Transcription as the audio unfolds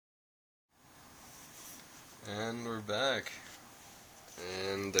And we're back.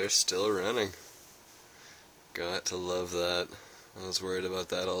 And they're still running. Got to love that. I was worried about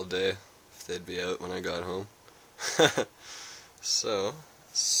that all day, if they'd be out when I got home. So,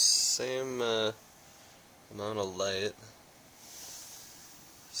 same amount of light,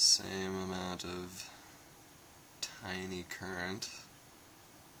 same amount of tiny current.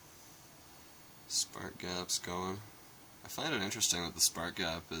 Spark gap's going. I find it interesting that the spark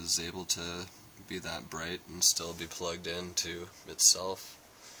gap is able to be that bright and still be plugged into itself.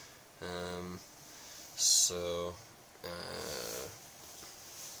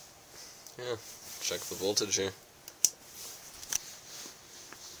 Yeah, check the voltage here.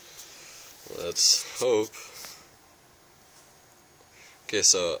 Let's hope. Okay,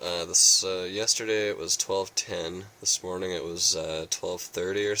 so yesterday it was 12:10. This morning it was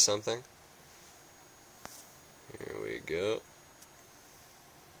 12:30 or something. Here we go.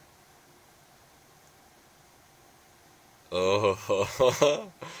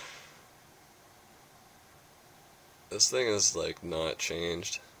 Oh, this thing is like not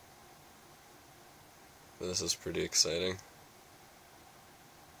changed. This is pretty exciting.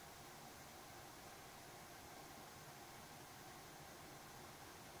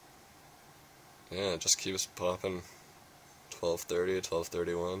 Yeah, it just keeps popping. 12:30,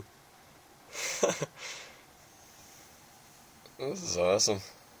 12:31. This is awesome.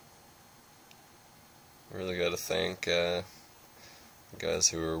 Really got to thank the guys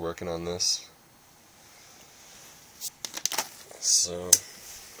who were working on this. So,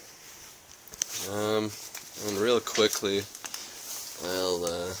 and real quickly, I'll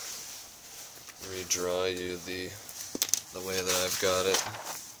redraw you the way that I've got it.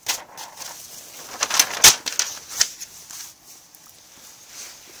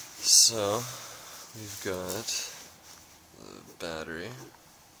 So, we've got the battery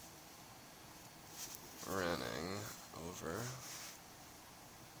running over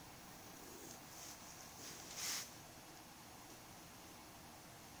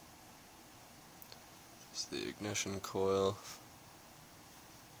the ignition coil,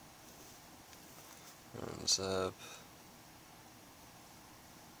 runs up,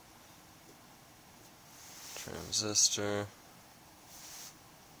 transistor,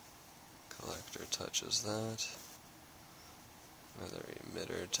 collector touches that, another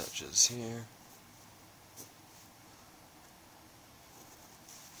emitter touches here.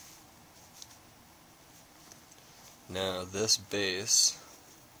 Now this base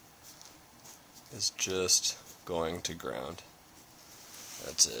is just going to ground.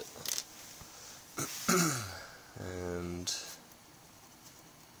 That's it. And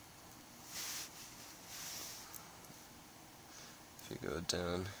if you go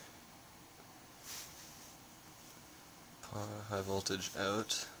down, high voltage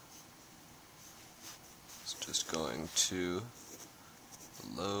out, it's just going to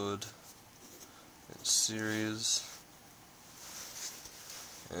the load in series.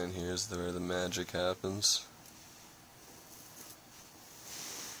 And here's where the magic happens.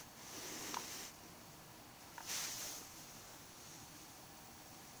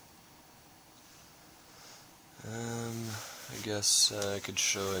 I guess I could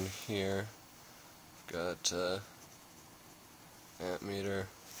show in here. I've got amp meter.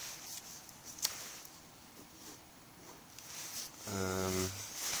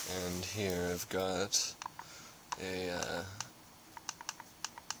 And here I've got a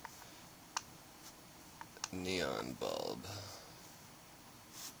neon bulb.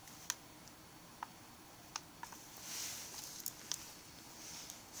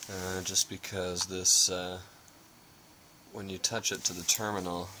 Just because this, when you touch it to the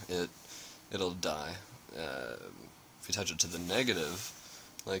terminal, it'll die. If you touch it to the negative,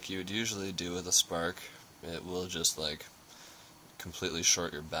 like you would usually do with a spark, it will just like completely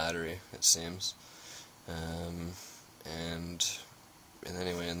short your battery, it seems. And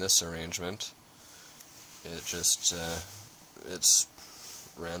anyway, in this arrangement, it just it's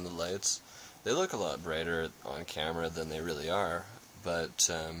ran the lights. They look a lot brighter on camera than they really are, but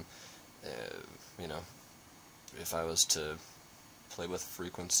you know, if I was to play with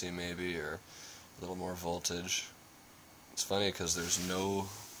frequency maybe, or a little more voltage, it's funny because there's no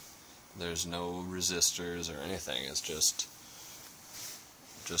resistors or anything. It's just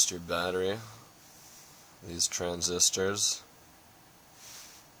your battery, these transistors,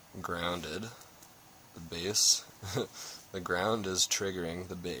 grounded, the base. The ground is triggering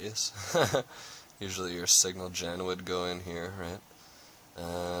the base. Usually your signal gen would go in here, right?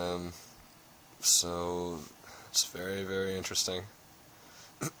 So it's very, very interesting.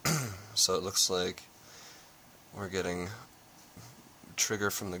 So it looks like we're getting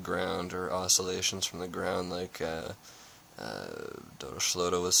trigger from the ground or oscillations from the ground, like Dodo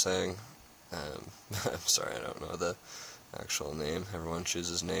Schloto was saying. I'm sorry, I don't know the actual name. Everyone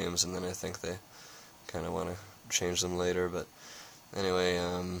chooses names, and then I think they kind of want to change them later. But anyway,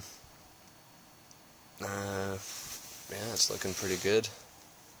 yeah, it's looking pretty good.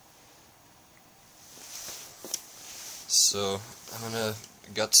 So I'm gonna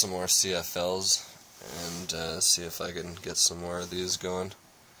gut some more CFLs and see if I can get some more of these going.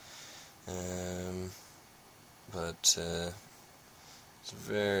 But it's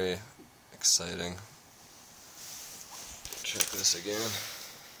very exciting. Check this again.